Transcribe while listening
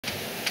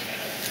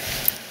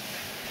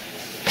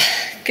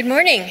Good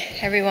morning,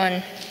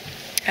 everyone.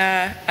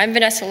 I'm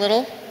Vanessa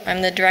Little.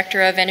 I'm the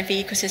Director of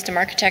NFV Ecosystem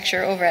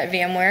Architecture over at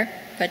VMware,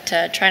 but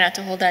try not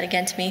to hold that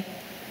against me.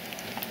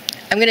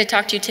 I'm going to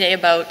talk to you today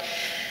about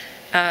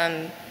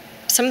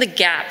some of the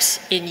gaps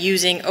in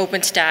using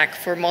OpenStack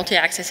for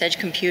multi-access edge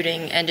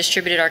computing and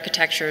distributed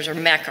architectures, or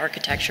MEC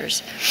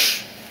architectures.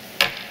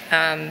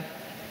 I'm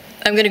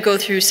going to go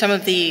through some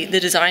of the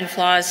design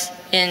flaws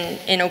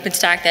in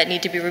OpenStack that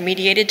need to be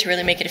remediated to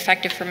really make it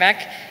effective for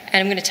MEC. And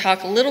I'm going to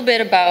talk a little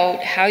bit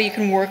about how you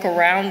can work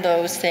around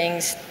those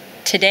things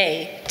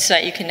today so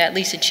that you can at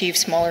least achieve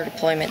smaller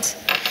deployments.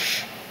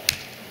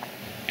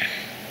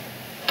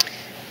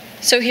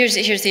 So here's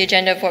the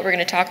agenda of what we're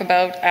going to talk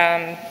about.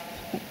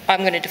 I'm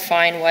going to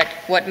define what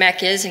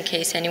MEC is in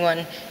case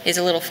anyone is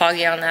a little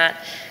foggy on that.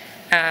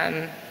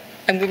 And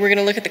we're going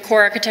to look at the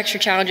core architecture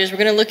challenges. We're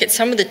going to look at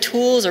some of the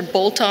tools or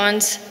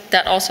bolt-ons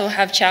that also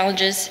have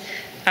challenges.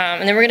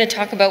 And then we're going to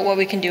talk about what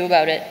we can do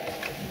about it.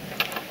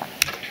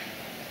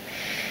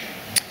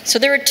 So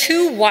there are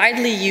two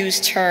widely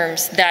used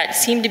terms that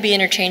seem to be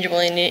interchangeable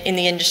in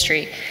the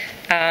industry.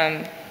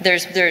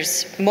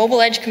 There's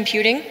mobile edge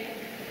computing,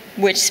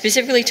 which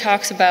specifically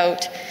talks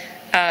about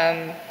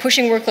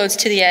pushing workloads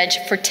to the edge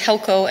for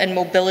telco and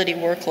mobility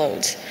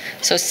workloads,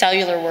 so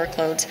cellular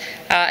workloads.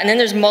 And then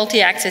there's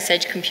multi-access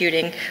edge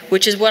computing,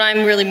 which is what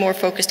I'm really more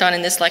focused on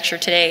in this lecture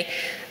today.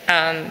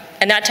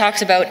 And that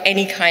talks about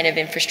any kind of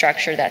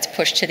infrastructure that's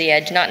pushed to the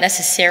edge, not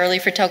necessarily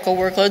for telco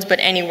workloads, but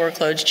any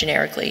workloads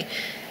generically.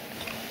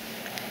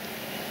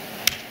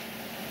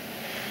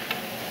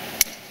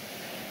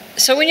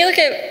 So when you look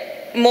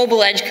at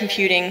mobile edge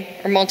computing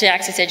or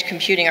multi-access edge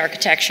computing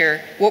architecture,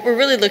 what we're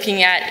really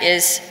looking at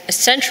is a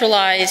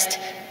centralized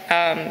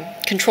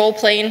control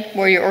plane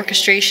where your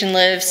orchestration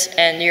lives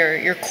and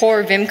your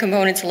core Vim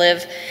components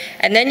live.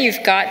 And then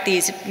you've got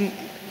these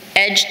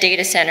edge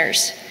data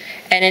centers.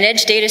 And an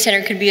edge data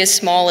center could be as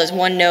small as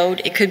one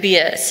node. It could be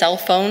a cell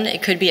phone.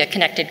 It could be a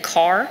connected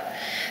car.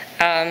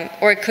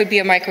 Or it could be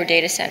a micro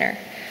data center.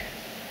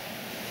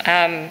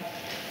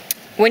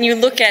 When you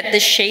look at the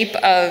shape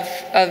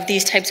of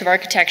these types of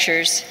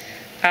architectures,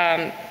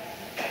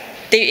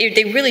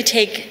 they really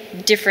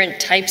take different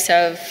types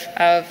of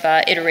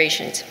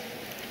iterations.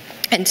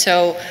 And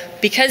so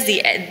because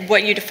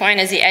what you define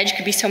as the edge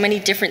could be so many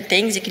different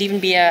things, it could even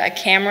be a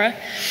camera,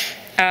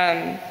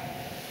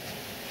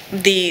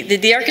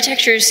 the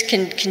architectures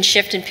can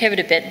shift and pivot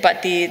a bit,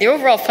 but the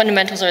overall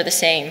fundamentals are the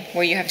same,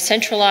 where you have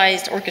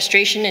centralized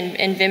orchestration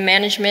and Vim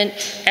management,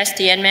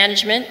 SDN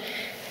management,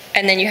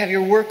 and then you have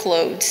your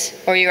workloads,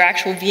 or your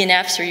actual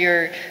VNFs, or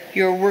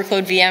your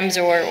workload VMs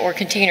or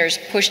containers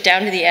pushed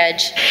down to the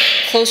edge,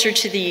 closer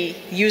to the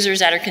users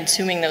that are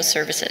consuming those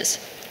services.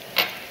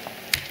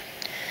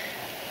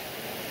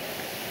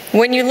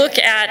 When you look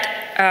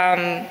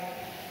at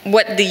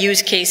what the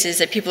use cases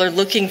that people are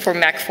looking for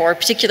MEC for,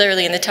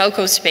 particularly in the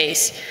telco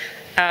space,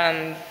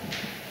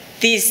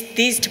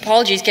 these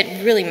topologies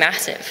get really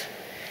massive.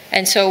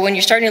 And so when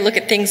you're starting to look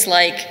at things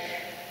like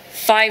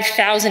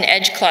 5,000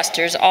 edge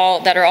clusters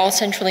that are all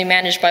centrally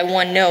managed by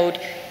one node,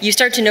 you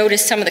start to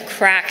notice some of the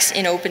cracks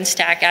in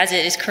OpenStack as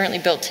it is currently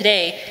built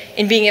today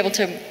in being able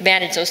to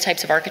manage those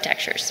types of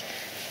architectures.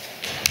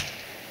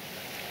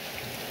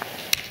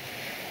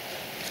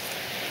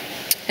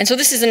 And so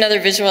this is another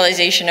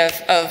visualization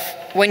of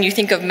when you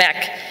think of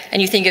MEC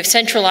and you think of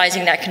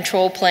centralizing that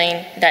control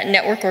plane, that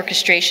network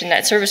orchestration,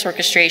 that service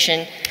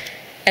orchestration,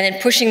 and then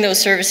pushing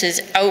those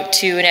services out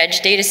to an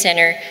edge data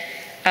center.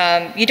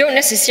 You don't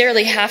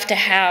necessarily have to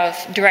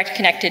have direct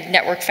connected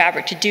network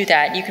fabric to do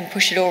that. You can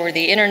push it over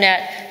the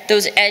internet.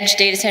 Those edge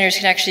data centers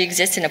can actually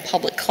exist in a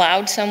public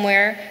cloud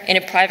somewhere, in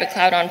a private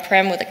cloud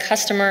on-prem with a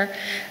customer.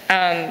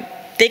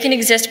 They can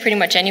exist pretty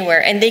much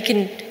anywhere, and they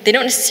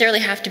don't necessarily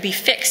have to be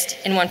fixed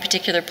in one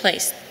particular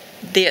place.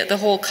 The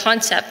whole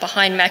concept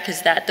behind MEC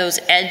is that those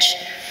edge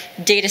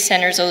data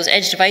centers, those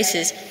edge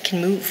devices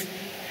can move,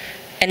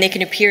 and they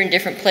can appear in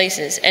different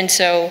places. And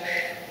so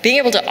being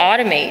able to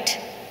automate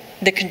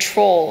the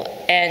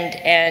control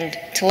and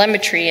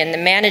telemetry and the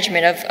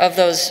management of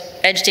those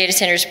edge data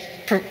centers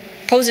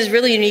poses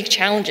really unique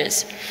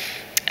challenges.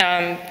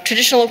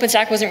 Traditional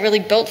OpenStack wasn't really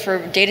built for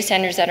data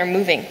centers that are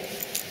moving.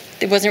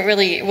 It wasn't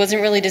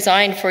really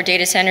designed for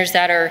data centers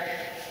that are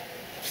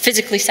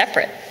physically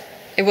separate.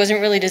 It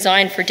wasn't really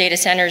designed for data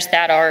centers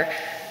that are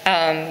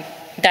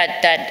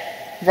that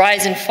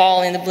rise and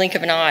fall in the blink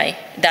of an eye,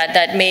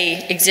 that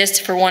may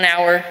exist for 1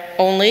 hour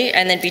only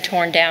and then be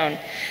torn down.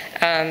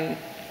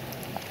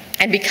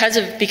 And because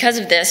of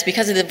this,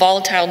 because of the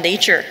volatile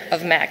nature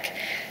of MEC,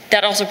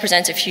 that also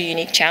presents a few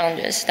unique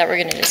challenges that we're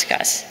going to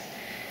discuss.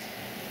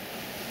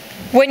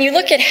 When you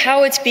look at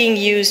how it's being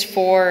used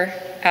for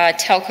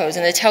telcos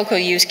and the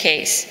telco use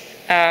case,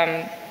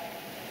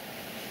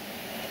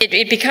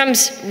 it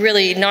becomes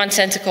really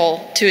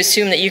nonsensical to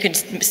assume that you can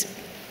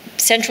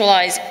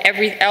centralize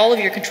all of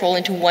your control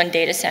into one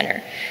data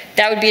center.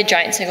 That would be a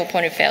giant single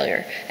point of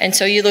failure. And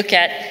so you look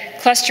at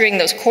clustering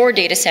those core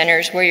data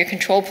centers where your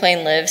control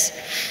plane lives,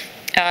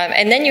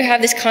 And then you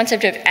have this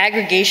concept of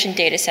aggregation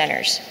data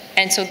centers.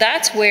 And so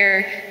that's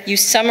where you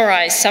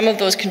summarize some of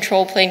those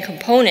control plane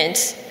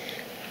components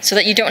so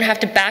that you don't have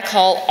to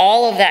backhaul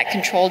all of that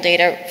control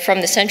data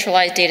from the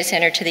centralized data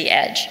center to the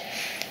edge.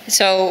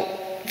 So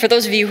for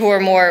those of you who are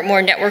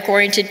more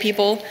network-oriented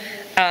people,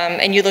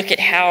 and you look at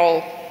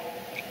how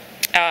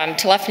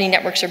telephony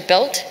networks are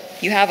built,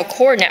 you have a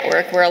core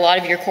network where a lot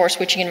of your core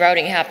switching and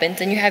routing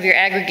happens, and you have your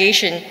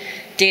aggregation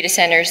data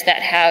centers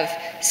that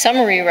have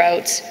summary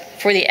routes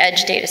for the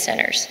edge data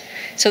centers.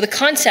 So the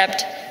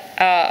concept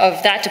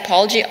of that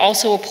topology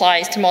also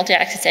applies to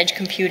multi-access edge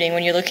computing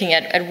when you're looking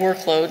at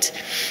workloads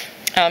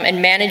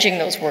and managing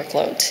those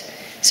workloads.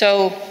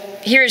 So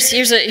here's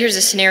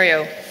a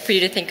scenario for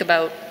you to think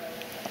about.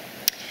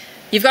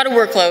 You've got a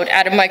workload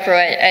at a micro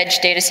edge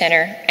data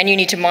center, and you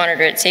need to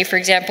monitor it. Say, for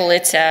example,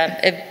 it's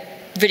a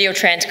video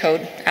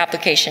transcode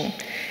application,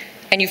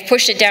 and you've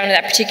pushed it down to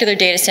that particular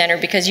data center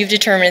because you've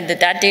determined that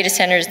that data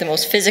center is the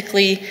most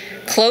physically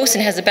close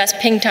and has the best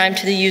ping time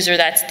to the user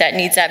that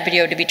needs that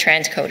video to be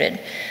transcoded.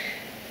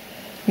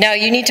 Now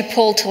you need to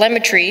pull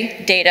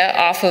telemetry data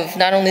off of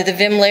not only the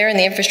Vim layer and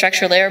the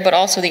infrastructure layer, but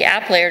also the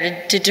app layer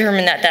to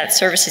determine that that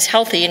service is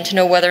healthy and to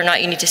know whether or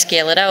not you need to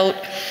scale it out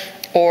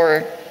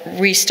or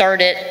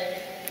restart it,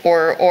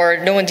 or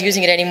no one's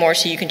using it anymore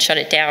so you can shut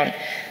it down.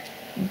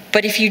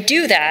 But if you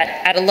do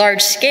that at a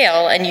large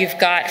scale and you've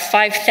got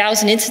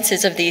 5,000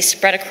 instances of these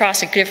spread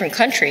across a different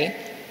country,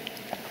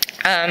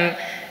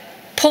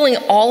 pulling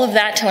all of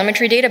that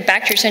telemetry data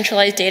back to your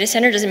centralized data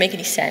center doesn't make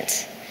any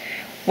sense.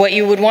 What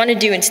you would want to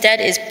do instead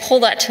is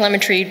pull that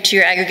telemetry to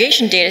your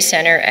aggregation data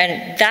center,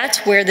 and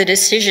that's where the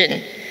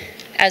decision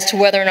as to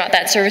whether or not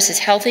that service is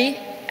healthy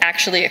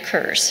actually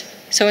occurs.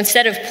 So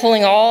instead of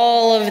pulling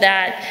all of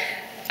that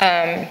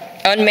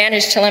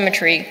unmanaged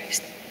telemetry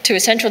to a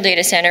central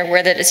data center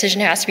where the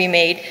decision has to be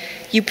made,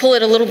 you pull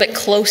it a little bit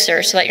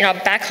closer so that you're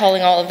not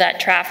backhauling all of that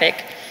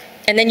traffic,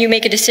 and then you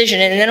make a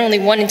decision, and then only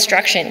one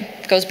instruction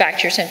goes back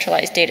to your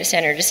centralized data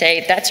center to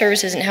say, that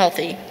service isn't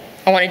healthy,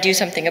 I want to do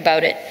something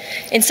about it.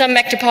 In some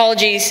MEC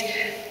topologies,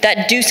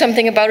 that do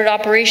something about it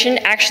operation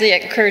actually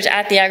occurs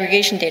at the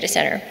aggregation data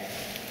center.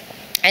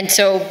 And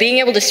so being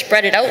able to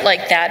spread it out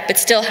like that, but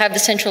still have the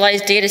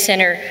centralized data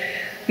center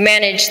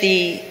manage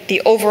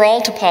the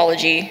overall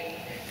topology,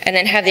 and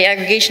then have the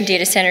aggregation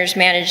data centers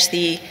manage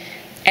the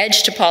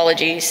edge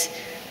topologies,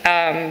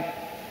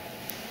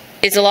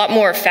 is a lot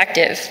more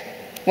effective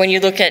when you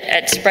look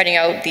at spreading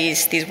out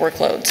these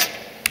workloads.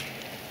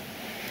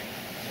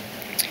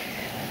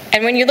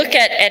 And when you look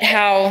at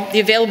how the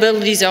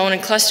availability zone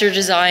and cluster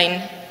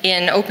design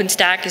in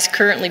OpenStack is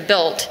currently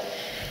built,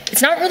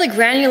 it's not really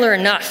granular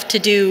enough to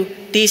do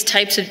these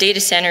types of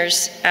data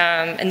centers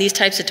and these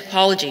types of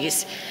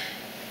topologies.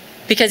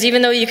 Because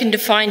even though you can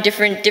define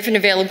different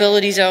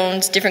availability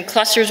zones, different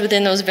clusters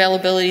within those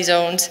availability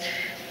zones,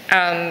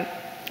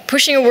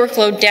 pushing a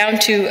workload down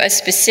to a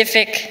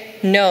specific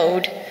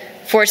node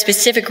for a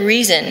specific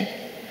reason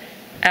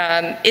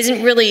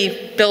isn't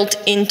really built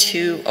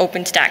into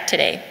OpenStack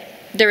today.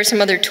 There are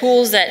some other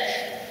tools that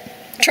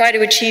try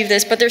to achieve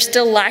this, but they're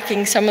still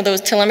lacking some of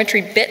those telemetry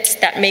bits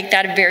that make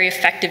that a very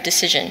effective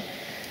decision.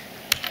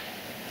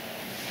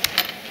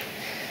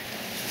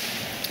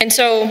 And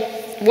so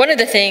one of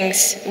the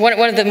things,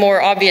 one of the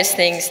more obvious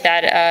things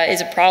that is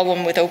a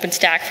problem with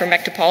OpenStack for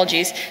MEC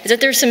topologies is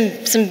that there's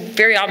some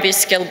very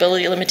obvious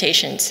scalability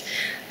limitations.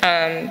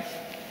 Current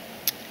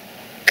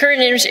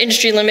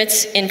industry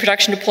limits in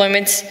production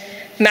deployments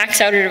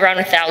max out at around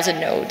 1,000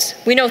 nodes.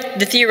 We know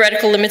the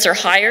theoretical limits are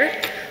higher,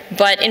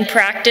 but in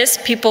practice,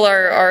 people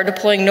are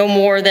deploying no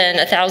more than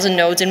 1,000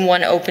 nodes in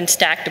one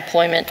OpenStack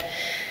deployment.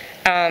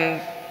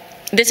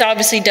 This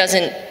obviously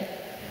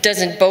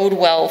doesn't bode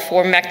well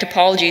for MEC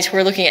topologies who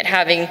are looking at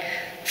having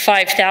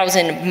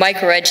 5,000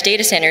 micro-edge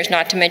data centers,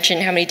 not to mention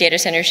how many data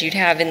centers you'd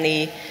have in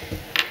the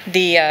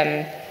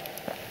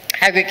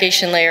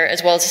aggregation layer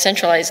as well as the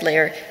centralized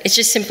layer. It's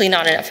just simply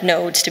not enough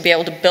nodes to be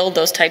able to build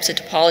those types of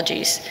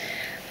topologies.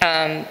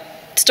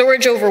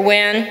 Storage over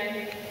WAN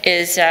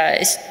is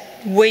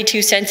way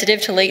too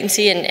sensitive to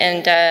latency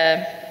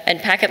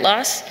and packet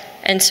loss.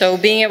 And so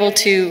being able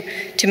to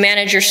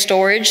manage your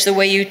storage the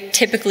way you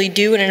typically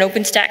do in an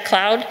OpenStack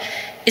cloud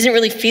isn't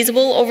really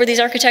feasible over these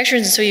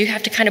architectures, and so you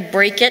have to kind of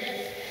break it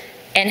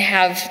and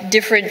have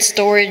different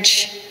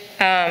storage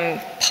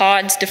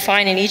pods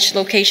defined in each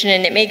location,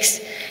 and it makes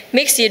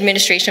the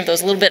administration of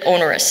those a little bit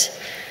onerous.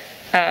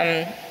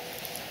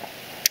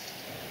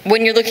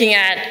 When you're looking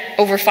at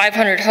over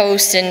 500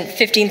 hosts and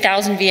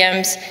 15,000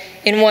 VMs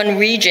in one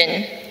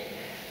region,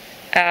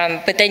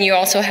 but then you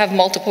also have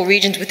multiple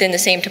regions within the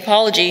same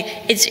topology,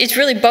 it's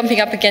really bumping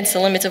up against the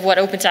limits of what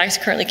OpenStack is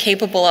currently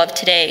capable of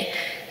today.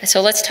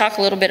 So let's talk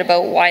a little bit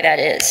about why that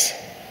is.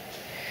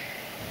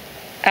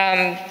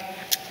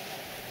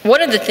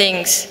 One of the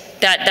things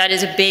that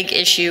is a big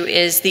issue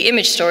is the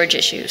image storage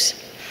issues.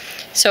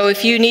 So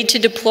if you need to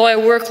deploy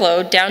a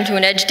workload down to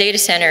an edge data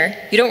center,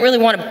 you don't really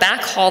want to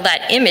backhaul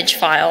that image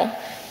file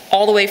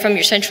all the way from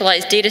your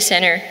centralized data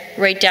center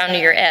right down to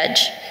your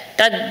edge.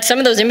 some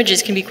of those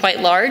images can be quite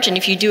large, and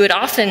if you do it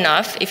often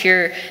enough, if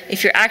you're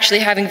actually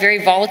having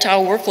very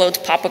volatile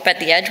workloads pop up at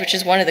the edge, which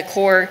is one of the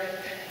core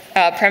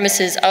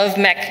premises of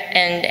MEC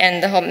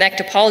and the whole MEC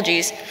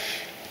topologies,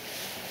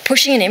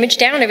 pushing an image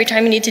down every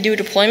time you need to do a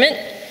deployment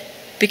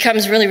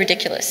becomes really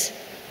ridiculous.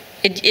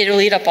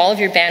 It'll eat up all of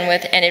your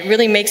bandwidth, and it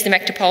really makes the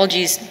MEC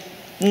topologies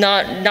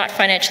not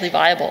financially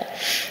viable.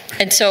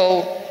 And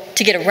so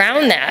to get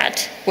around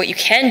that, what you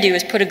can do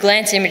is put a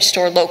glance image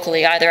store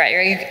locally, either at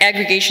your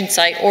aggregation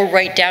site or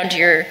right down to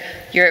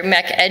your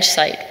MEC edge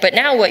site. But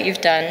now what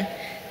you've done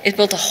is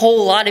built a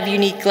whole lot of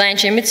unique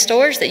glance image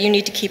stores that you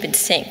need to keep in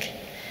sync.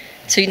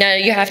 So now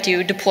you have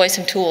to deploy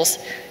some tools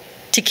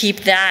to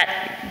keep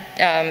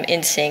that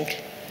in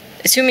sync.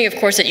 Assuming, of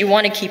course, that you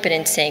want to keep it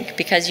in sync,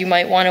 because you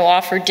might want to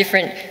offer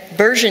different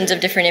versions of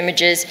different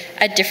images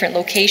at different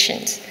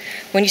locations.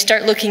 When you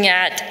start looking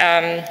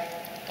at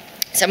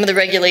some of the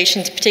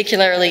regulations,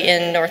 particularly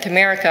in North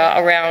America,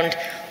 around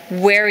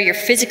where you're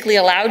physically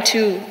allowed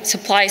to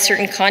supply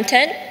certain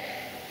content,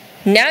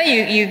 now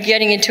you're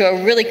getting into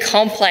a really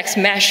complex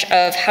mesh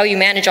of how you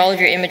manage all of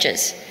your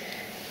images.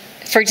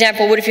 For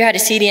example, what if you had a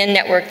CDN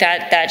network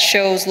that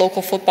shows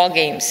local football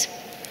games?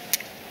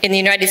 In the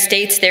United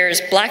States,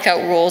 there's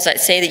blackout rules that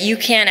say that you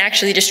can't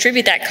actually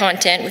distribute that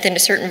content within a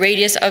certain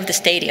radius of the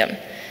stadium.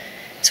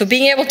 So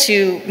being able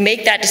to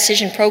make that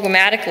decision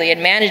programmatically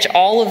and manage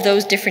all of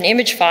those different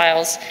image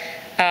files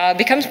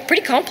becomes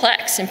pretty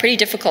complex and pretty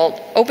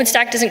difficult.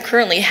 OpenStack doesn't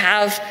currently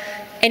have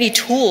any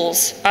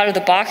tools out of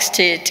the box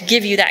to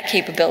give you that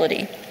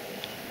capability.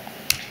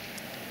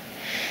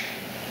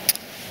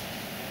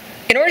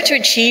 In order to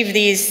achieve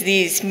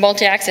these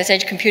multi-access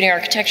edge computing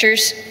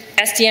architectures,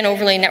 SDN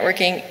overlay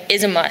networking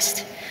is a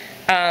must.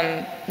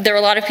 There are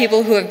a lot of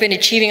people who have been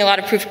achieving a lot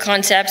of proof of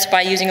concepts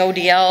by using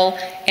ODL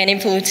and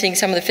influencing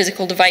some of the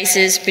physical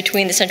devices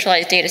between the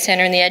centralized data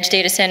center and the edge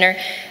data center,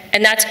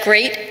 and that's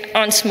great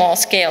on small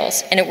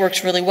scales, and it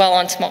works really well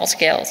on small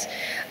scales.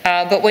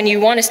 But when you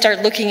want to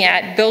start looking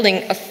at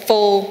building a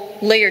full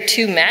layer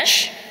 2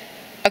 mesh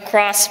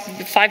across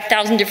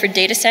 5,000 different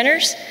data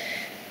centers,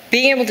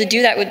 being able to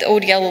do that with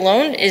ODL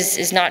alone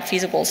is not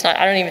feasible.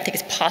 I don't even think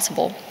it's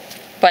possible.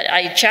 But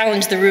I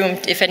challenge the room,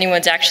 if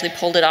anyone's actually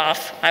pulled it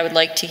off, I would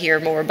like to hear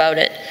more about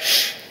it.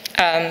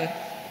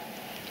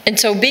 And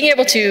so being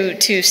able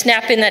to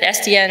snap in that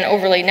SDN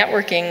overlay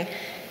networking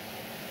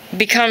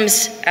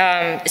becomes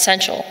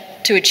essential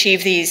to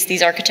achieve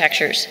these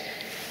architectures.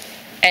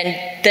 And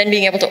then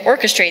being able to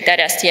orchestrate that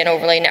SDN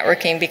overlay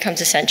networking becomes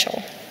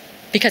essential,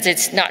 because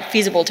it's not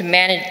feasible to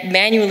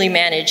manually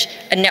manage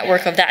a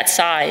network of that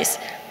size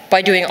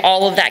by doing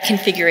all of that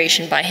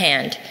configuration by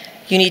hand.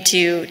 You need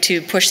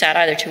to push that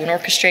either to an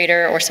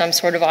orchestrator or some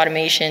sort of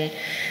automation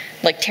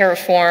like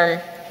Terraform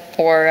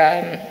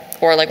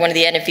or like one of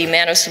the NFV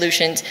MANO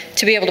solutions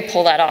to be able to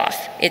pull that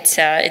off.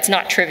 It's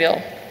not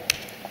trivial.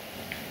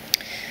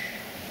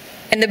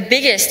 And the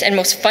biggest and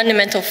most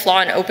fundamental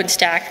flaw in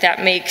OpenStack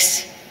that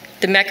makes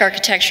the MEC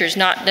architectures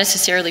not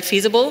necessarily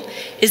feasible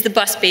is the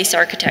bus-based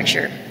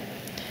architecture.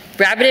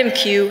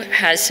 RabbitMQ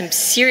has some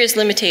serious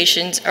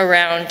limitations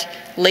around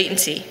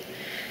latency.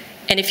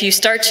 And if you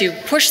start to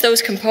push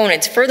those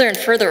components further and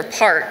further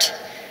apart,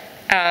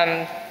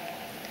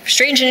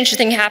 strange and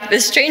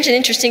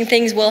interesting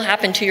things will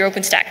happen to your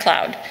OpenStack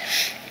cloud.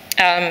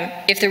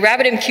 If the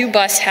RabbitMQ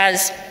bus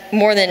has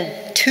more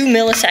than 2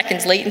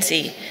 milliseconds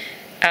latency,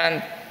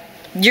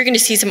 you're going to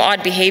see some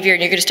odd behavior,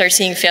 and you're going to start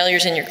seeing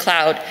failures in your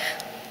cloud.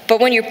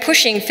 But when you're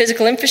pushing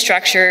physical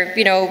infrastructure,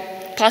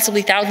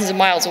 possibly thousands of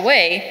miles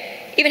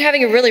away, even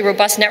having a really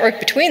robust network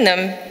between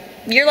them,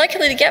 you're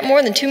likely to get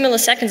more than 2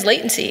 milliseconds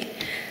latency.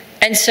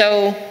 And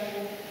so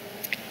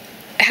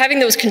having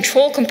those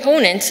control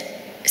components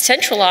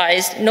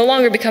centralized no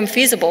longer become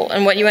feasible.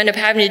 And what you end up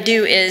having to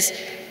do is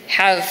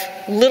have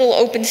little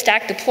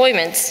OpenStack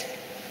deployments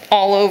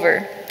all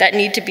over that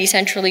need to be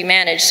centrally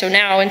managed. So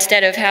now,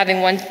 instead of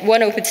having one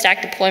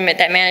OpenStack deployment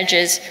that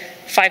manages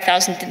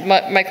 5,000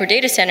 micro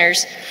data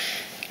centers,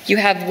 you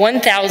have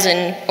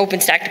 1,000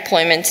 OpenStack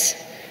deployments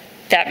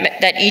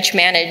that each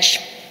manage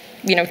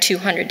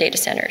 200 data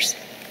centers.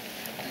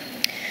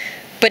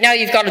 But now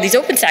you've got all these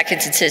OpenStack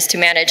instances to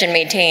manage and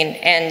maintain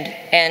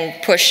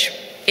and push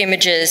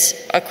images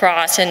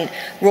across and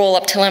roll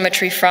up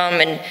telemetry from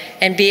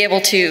and be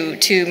able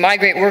to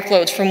migrate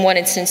workloads from one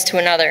instance to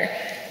another.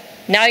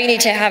 Now you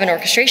need to have an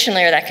orchestration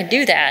layer that can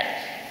do that.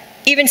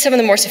 Even some of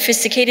the more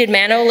sophisticated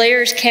MANO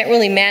layers can't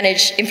really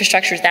manage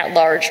infrastructures that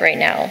large right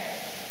now.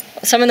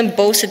 Some of them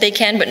boast that they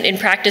can, but in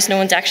practice no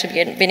one's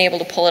actually been able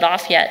to pull it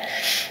off yet.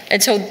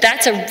 And so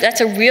that's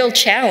a real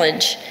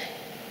challenge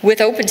with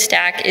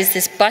OpenStack, is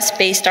this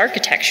bus-based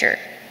architecture.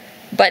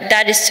 But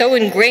that is so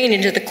ingrained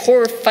into the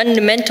core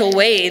fundamental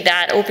way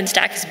that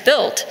OpenStack is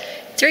built,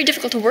 it's very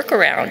difficult to work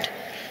around.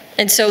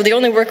 And so the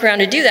only workaround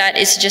to do that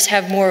is to just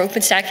have more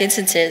OpenStack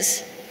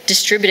instances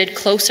distributed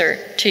closer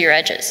to your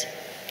edges,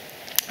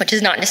 which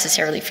is not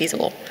necessarily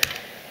feasible.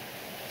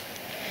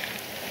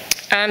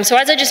 So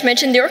as I just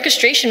mentioned, the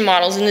orchestration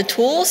models and the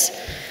tools,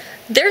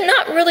 they're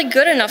not really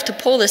good enough to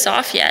pull this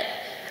off yet.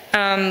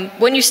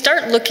 when you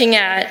start looking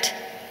at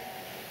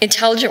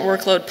intelligent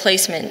workload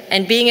placement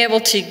and being able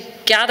to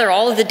gather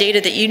all of the data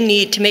that you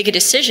need to make a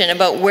decision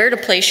about where to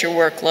place your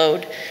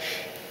workload,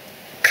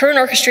 current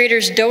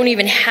orchestrators don't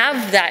even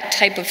have that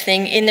type of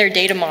thing in their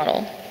data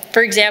model.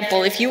 For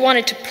example, if you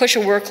wanted to push a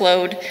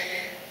workload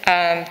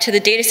to the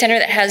data center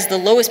that has the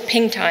lowest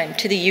ping time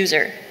to the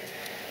user,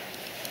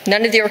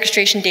 none of the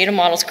orchestration data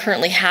models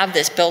currently have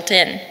this built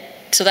in,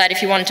 so that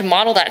if you wanted to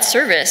model that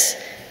service,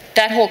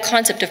 that whole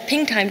concept of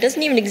ping time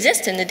doesn't even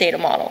exist in the data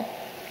model.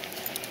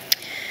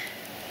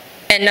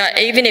 And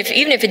even if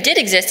it did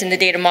exist in the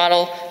data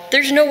model,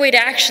 there's no way to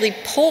actually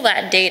pull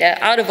that data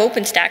out of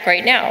OpenStack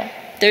right now.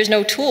 There's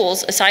no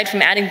tools, aside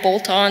from adding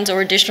bolt-ons or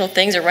additional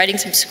things, or writing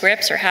some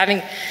scripts, or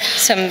having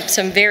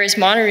some various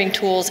monitoring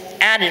tools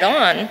added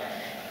on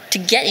to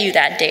get you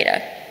that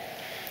data.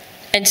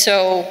 And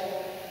so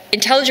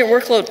intelligent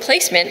workload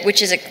placement,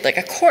 which is like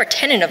a core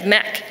tenet of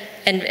MEC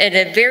and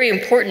a very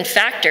important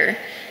factor,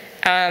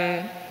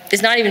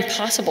 is not even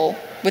possible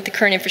with the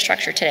current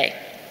infrastructure today.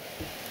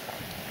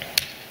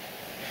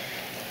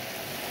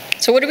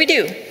 So what do we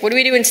do? What do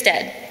we do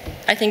instead?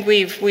 I think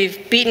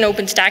we've beaten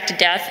OpenStack to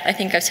death. I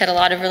think I've said a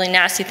lot of really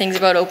nasty things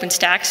about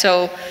OpenStack.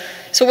 So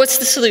what's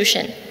the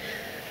solution?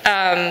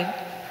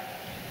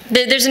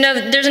 There's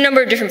a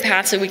number of different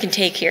paths that we can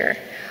take here.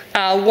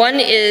 One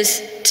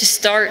is to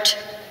start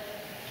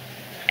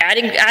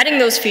adding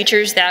those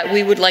features that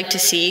we would like to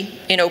see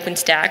in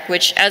OpenStack,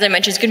 which, as I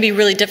mentioned, is going to be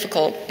really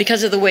difficult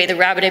because of the way the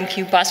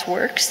RabbitMQ bus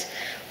works.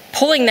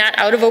 Pulling that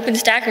out of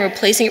OpenStack and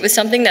replacing it with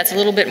something that's a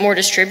little bit more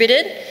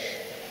distributed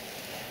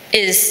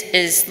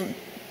is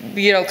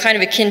kind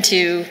of akin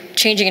to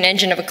changing an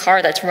engine of a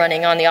car that's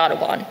running on the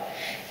Autobahn.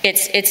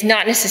 It's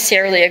not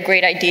necessarily a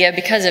great idea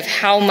because of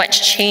how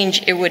much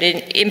change it would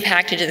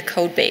impact into the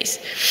code base.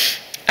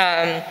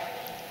 A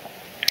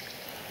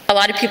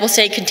lot of people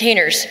say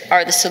containers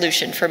are the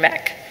solution for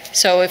MEC.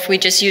 So if we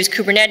just use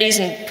Kubernetes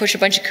and push a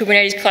bunch of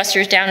Kubernetes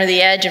clusters down to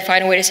the edge and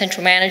find a way to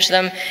central manage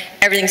them,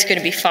 everything's going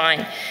to be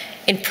fine.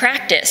 In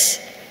practice,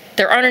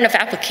 there aren't enough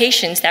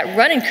applications that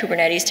run in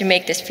Kubernetes to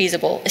make this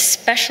feasible,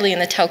 especially in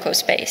the telco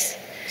space.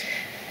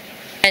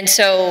 And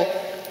so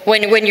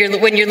when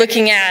you're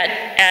looking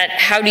at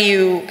how do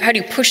you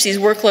push these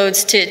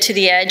workloads to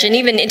the edge, and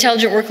even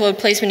intelligent workload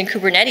placement in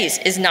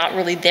Kubernetes is not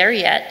really there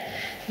yet.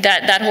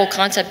 That whole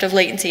concept of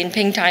latency and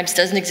ping times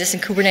doesn't exist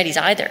in Kubernetes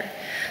either.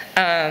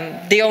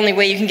 The only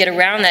way you can get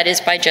around that is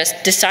by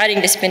just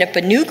deciding to spin up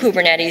a new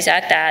Kubernetes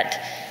at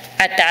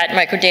that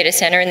micro data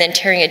center and then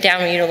tearing it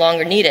down when you no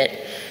longer need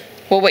it.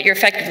 Well, what you're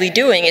effectively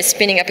doing is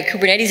spinning up a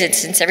Kubernetes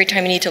instance every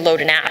time you need to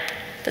load an app.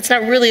 That's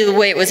not really the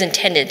way it was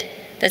intended.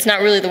 That's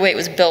not really the way it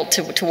was built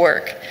to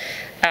work.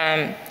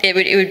 It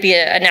would be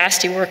a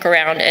nasty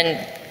workaround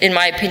and, in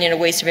my opinion, a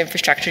waste of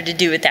infrastructure to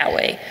do it that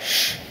way.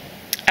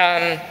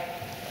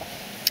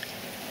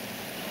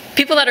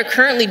 People that are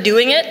currently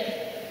doing it,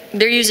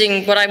 they're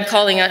using what I'm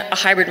calling a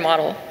hybrid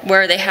model,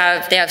 where they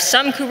have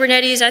some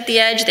Kubernetes at the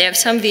edge, they have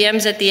some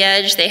VMs at the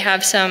edge, they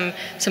have some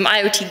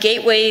IoT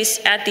gateways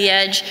at the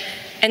edge,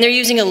 and they're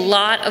using a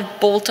lot of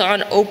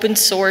bolt-on open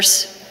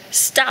source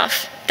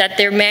stuff that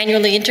they're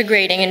manually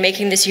integrating and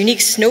making this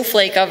unique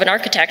snowflake of an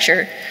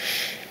architecture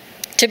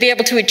to be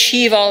able to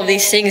achieve all of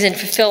these things and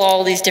fulfill all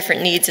of these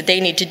different needs that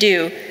they need to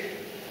do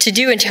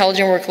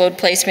intelligent workload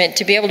placement,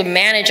 to be able to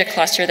manage a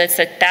cluster that's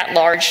that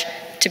large,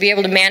 to be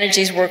able to manage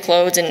these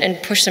workloads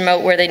and push them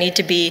out where they need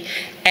to be,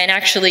 and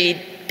actually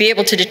be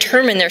able to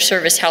determine their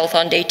service health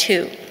on day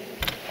 2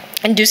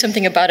 and do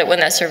something about it when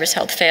that service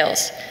health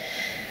fails.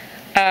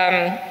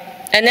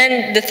 And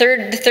then the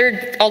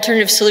third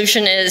alternative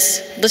solution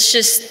is, let's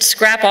just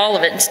scrap all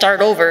of it and start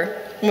over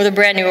with a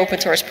brand new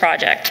open source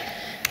project.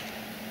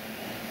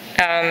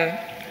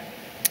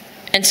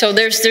 And so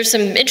there's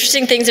some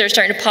interesting things that are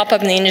starting to pop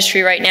up in the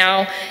industry right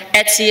now.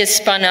 Etsy has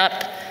spun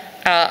up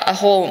a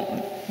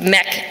whole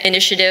MEC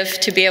initiative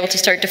to be able to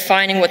start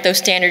defining what those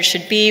standards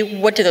should be,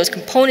 what do those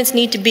components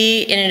need to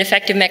be in an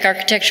effective MEC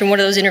architecture, and what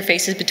do those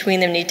interfaces between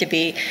them need to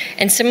be.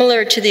 And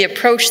similar to the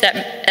approach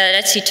that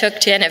Etsy took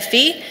to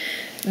NFV,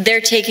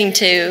 they're taking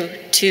to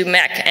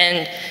MEC,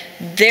 and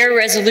their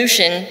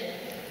resolution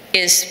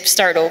is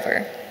start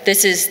over.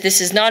 This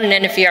is not an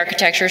NFV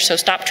architecture, so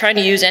stop trying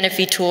to use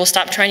NFV tools,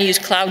 stop trying to use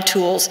cloud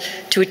tools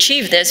to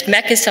achieve this.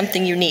 MEC is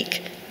something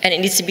unique, and it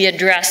needs to be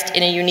addressed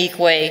in a unique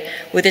way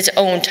with its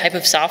own type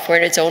of software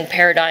and its own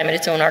paradigm and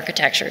its own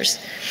architectures.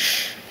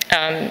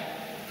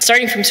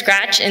 Starting from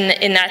scratch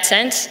in that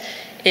sense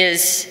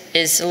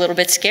is a little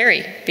bit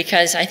scary,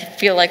 because I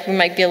feel like we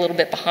might be a little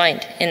bit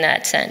behind in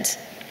that sense.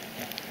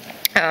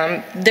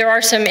 There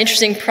are some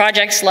interesting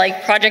projects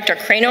like Project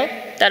Arcrano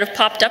that have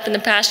popped up in the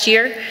past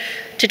year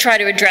to try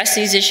to address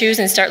these issues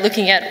and start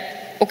looking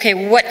at,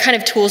 okay, what kind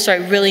of tools do I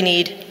really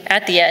need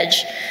at the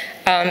edge?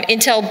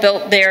 Intel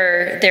built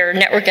their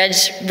Network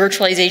Edge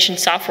virtualization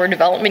software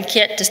development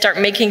kit to start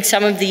making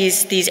some of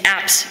these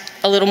apps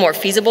a little more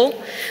feasible.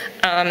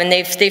 And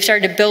they've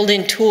started to build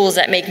in tools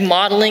that make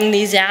modeling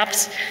these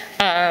apps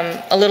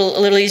a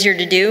little easier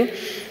to do.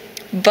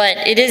 But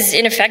it is,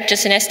 in effect,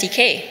 just an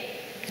SDK.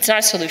 It's not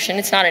a solution.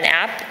 It's not an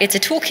app. It's a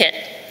toolkit.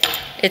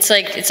 It's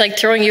like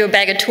throwing you a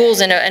bag of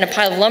tools and a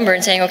pile of lumber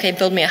and saying, okay,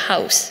 build me a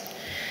house.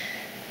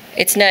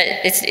 It's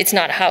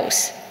not a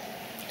house.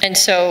 And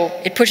so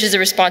it pushes the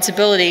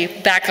responsibility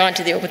back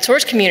onto the open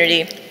source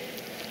community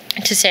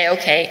to say,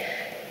 okay,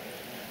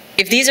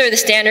 if these are the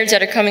standards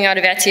that are coming out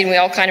of ETSI and we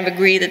all kind of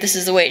agree that this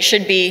is the way it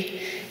should be,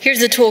 here's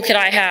the toolkit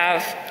I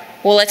have,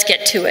 well, let's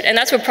get to it. And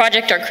that's what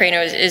Project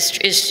Arcrano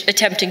is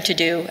attempting to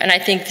do. And I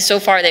think so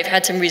far they've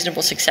had some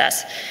reasonable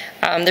success.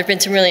 There have been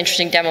some really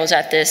interesting demos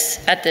at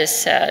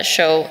this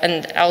show,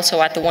 and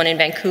also at the one in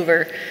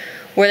Vancouver,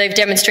 where they've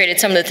demonstrated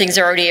some of the things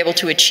they're already able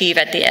to achieve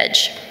at the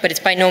edge, but it's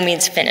by no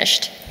means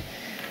finished.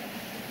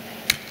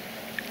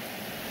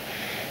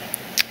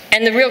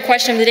 And the real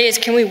question of the day is,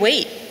 can we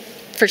wait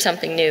for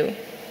something new?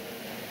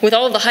 With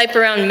all of the hype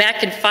around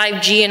MEC and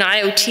 5G and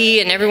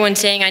IoT and everyone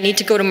saying, I need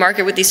to go to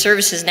market with these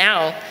services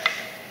now,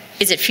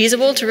 is it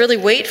feasible to really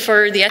wait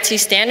for the ETSI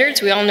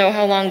standards? We all know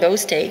how long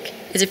those take.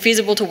 Is it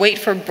feasible to wait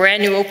for a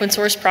brand new open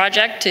source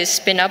project to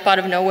spin up out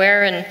of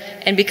nowhere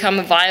and become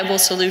a viable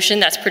solution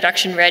that's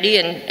production ready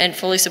and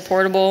fully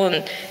supportable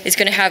and is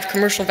going to have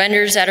commercial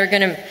vendors that are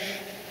going to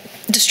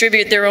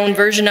distribute their own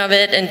version of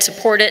it and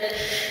support it,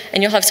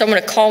 and you'll have someone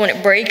to call when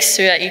it breaks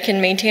so that you can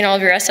maintain all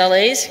of your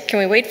SLAs? Can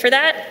we wait for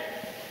that?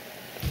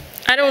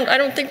 I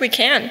don't think we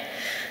can.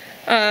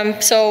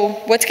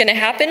 So what's going to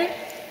happen?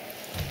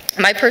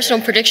 My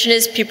personal prediction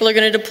is people are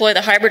going to deploy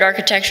the hybrid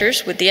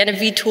architectures with the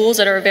NFV tools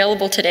that are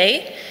available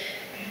today,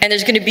 and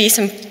there's going to be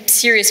some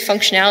serious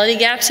functionality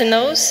gaps in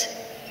those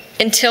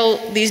until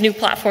these new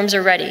platforms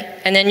are ready.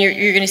 And then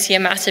you're going to see a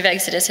massive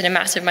exodus and a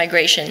massive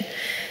migration.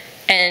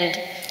 And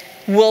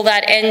will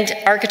that end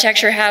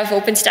architecture have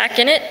OpenStack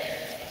in it?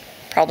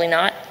 Probably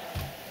not.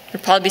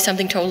 It'll probably be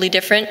something totally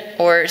different,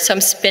 or some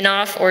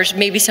spin-off, or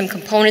maybe some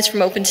components from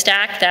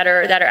OpenStack that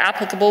are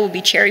applicable will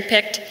be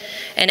cherry-picked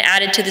and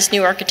added to this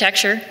new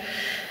architecture.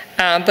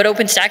 But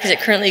OpenStack, as it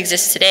currently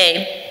exists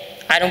today,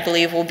 I don't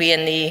believe will be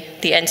in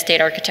the end-state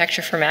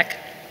architecture for MEC.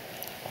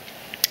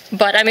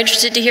 But I'm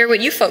interested to hear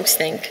what you folks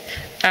think.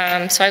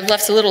 So I've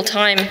left a little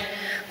time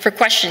for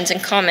questions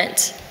and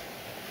comments.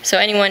 So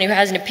anyone who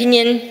has an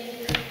opinion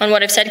on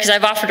what I've said, because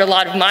I've offered a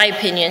lot of my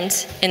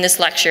opinions in this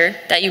lecture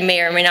that you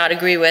may or may not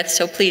agree with,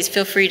 so please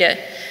feel free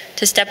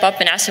to step up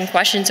and ask some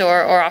questions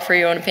or offer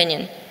your own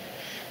opinion.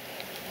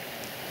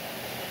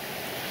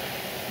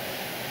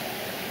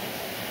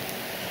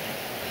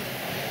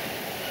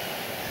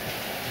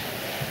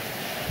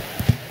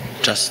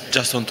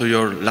 Just onto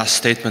your last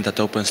statement that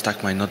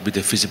OpenStack might not be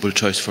the feasible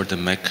choice for the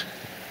MEC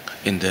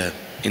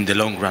in the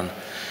long run.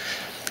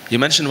 You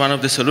mentioned one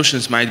of the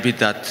solutions might be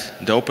that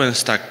the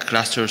OpenStack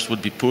clusters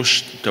would be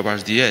pushed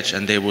towards the edge,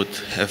 and they would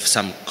have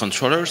some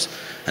controllers,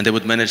 and they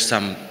would manage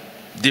some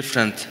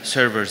different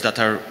servers that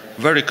are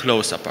very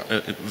close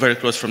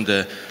from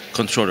the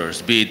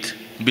controllers, be it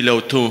below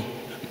 2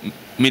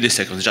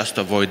 milliseconds, just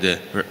to avoid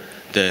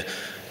the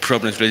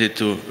problems related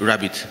to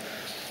Rabbit.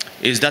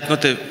 Is that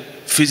not a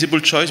feasible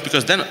choice?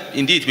 Because then,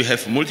 indeed, we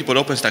have multiple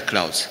OpenStack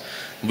clouds.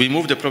 We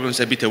move the problems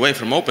a bit away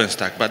from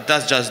OpenStack, but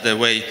that's just the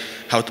way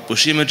how to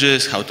push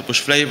images, how to push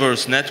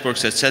flavors,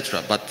 networks,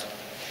 etc. But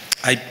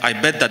I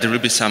bet that there will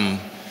be some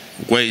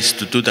ways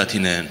to do that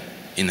in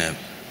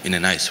a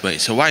nice way.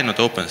 So why not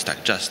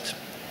OpenStack? Just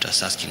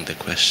asking the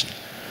question.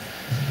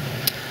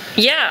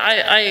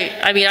 Yeah,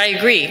 I mean, I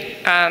agree.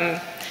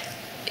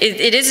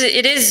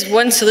 It is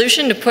one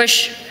solution to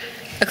push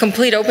a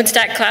complete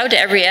OpenStack cloud to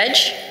every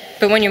edge,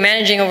 but when you're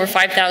managing over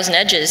 5,000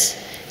 edges,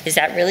 is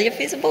that really a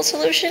feasible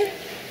solution?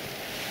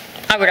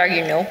 I would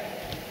argue no.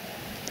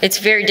 It's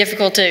very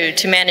difficult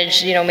to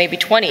manage, maybe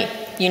 20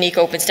 unique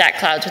OpenStack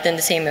clouds within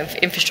the same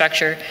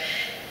infrastructure.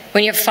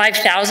 When you have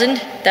 5,000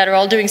 that are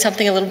all doing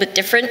something a little bit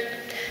different,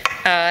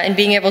 and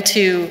being able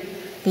to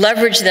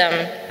leverage them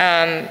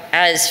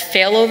as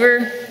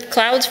failover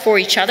clouds for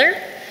each other,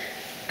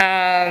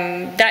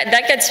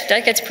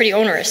 that gets pretty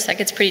onerous. That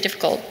gets pretty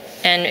difficult,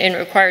 and it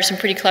requires some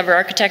pretty clever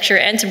architecture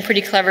and some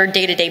pretty clever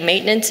day-to-day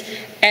maintenance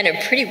and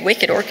a pretty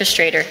wicked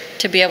orchestrator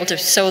to be able to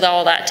sew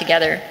all that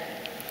together.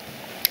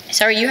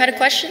 Sorry, you had a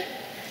question? I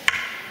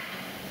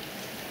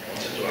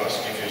wanted to ask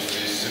if you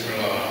see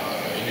similar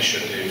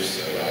initiatives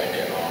like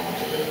around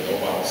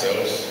no-one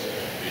cells,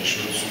 which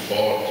would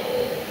support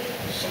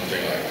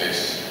something like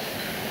this.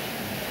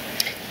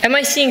 Am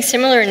I seeing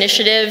similar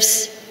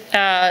initiatives?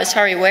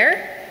 Sorry,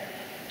 where?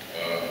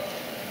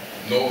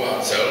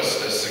 No-one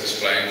cells, as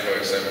explained, for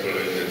example,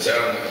 in the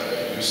CERN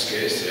use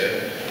case,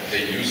 yeah,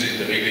 they use it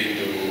really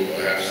to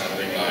have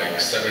something like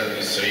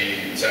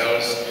 73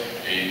 cells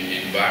in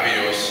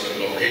various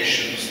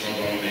locations, not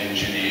only in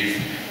Geneva,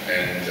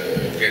 and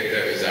get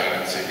the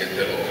resiliency, get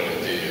the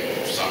locality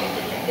of some of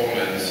the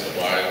components,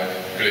 while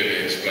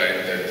clearly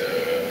explained that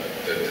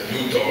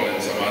Newton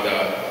and some other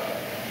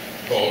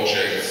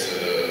projects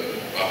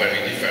are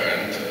very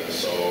different.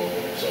 So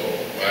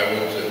I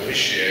would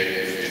appreciate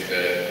if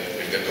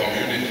the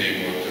community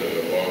would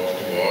work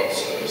towards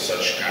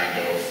such kind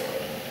of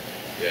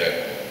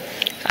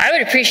I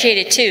would appreciate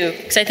it too,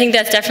 because I think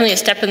that's definitely a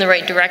step in the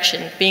right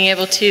direction. Being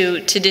able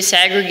to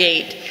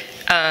disaggregate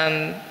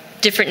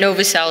different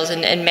Nova cells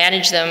and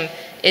manage them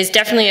is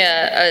definitely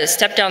a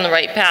step down the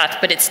right path,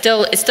 but it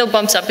still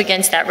bumps up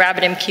against that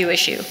RabbitMQ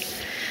issue.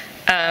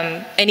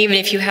 And even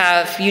if you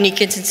have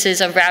unique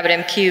instances of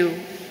RabbitMQ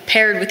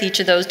paired with each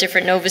of those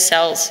different Nova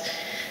cells,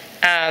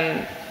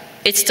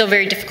 it's still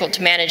very difficult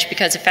to manage,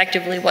 because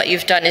effectively what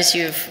you've done is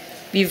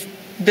you've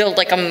built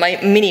like a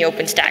mini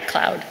OpenStack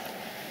cloud.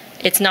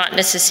 It's not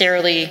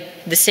necessarily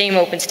the same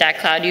OpenStack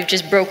cloud. You've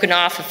just broken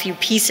off a few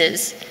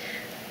pieces,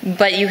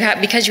 but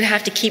because you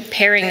have to keep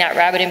pairing that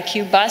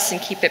RabbitMQ bus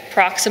and keep it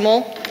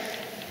proximal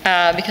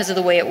because of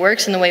the way it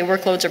works and the way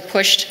workloads are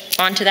pushed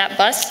onto that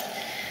bus,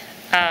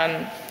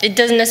 it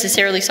doesn't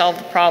necessarily solve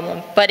the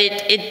problem, but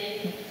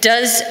it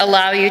does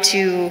allow you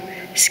to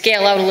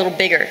scale out a little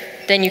bigger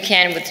than you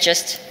can with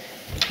just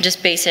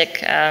basic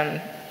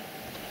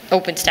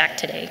OpenStack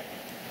today.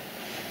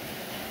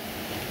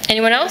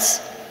 Anyone else?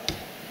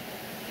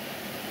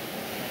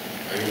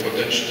 Are you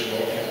potentially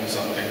working on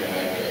something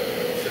like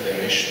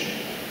federation?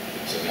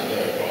 It's another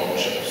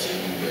approach I've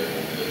seen in the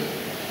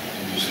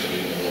industry,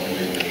 not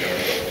only in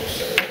terms of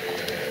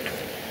segregating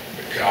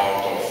a cloud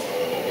of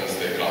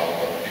OpenStack cloud,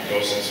 but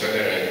because it's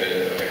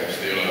federated, I have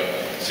still a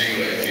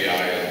single API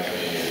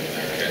entry and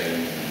I can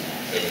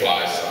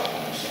apply some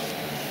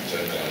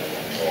central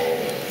control.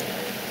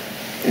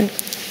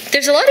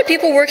 There's a lot of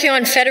people working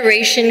on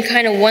federation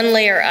kind of one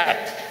layer up.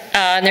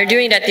 And they're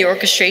doing it at the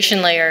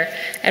orchestration layer.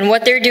 And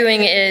what they're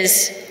doing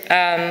is,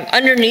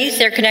 underneath,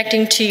 they're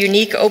connecting to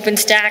unique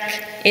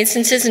OpenStack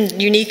instances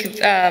and unique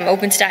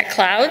OpenStack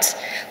clouds.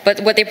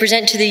 But what they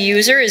present to the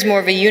user is more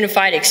of a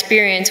unified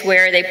experience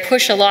where they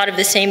push a lot of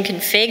the same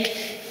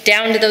config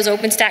down to those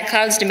OpenStack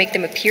clouds to make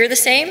them appear the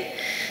same.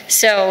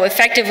 So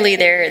effectively,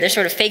 they're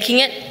sort of faking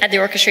it at the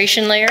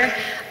orchestration layer.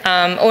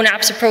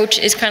 ONAP's approach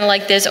is kind of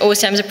like this.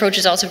 OSM's approach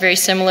is also very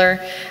similar.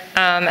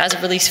 As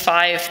of release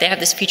 5, they have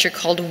this feature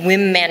called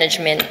Vim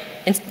management.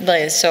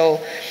 So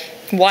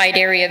wide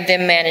area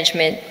Vim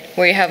management,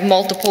 where you have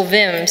multiple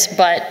Vims,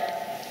 but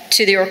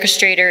to the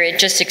orchestrator, it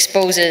just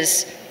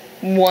exposes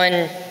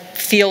one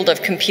field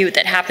of compute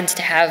that happens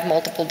to have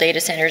multiple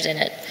data centers in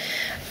it.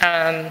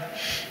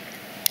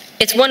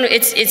 It's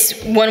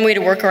one way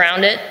to work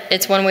around it.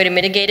 It's one way to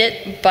mitigate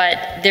it,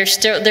 but there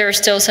are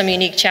still some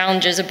unique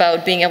challenges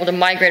about being able to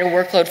migrate a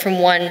workload from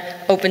one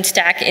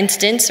OpenStack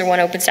instance or one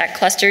OpenStack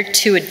cluster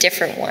to a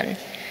different one.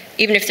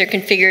 Even if they're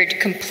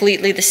configured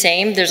completely the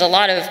same, there's a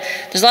lot of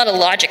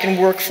logic and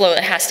workflow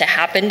that has to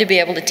happen to be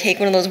able to take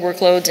one of those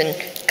workloads and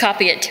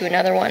copy it to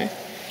another one.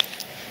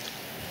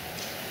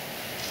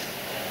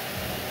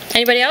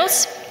 Anybody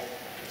else?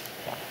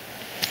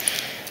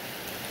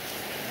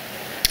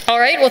 All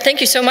right, well,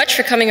 thank you so much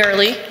for coming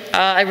early.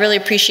 I really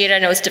appreciate it. I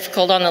know it's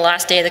difficult on the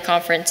last day of the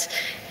conference.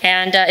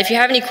 And if you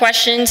have any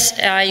questions,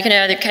 you can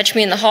either catch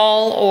me in the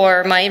hall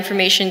or my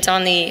information's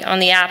on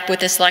the app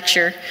with this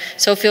lecture.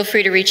 So feel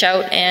free to reach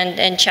out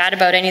and chat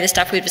about any of the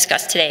stuff we've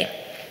discussed today.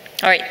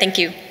 All right, thank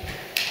you.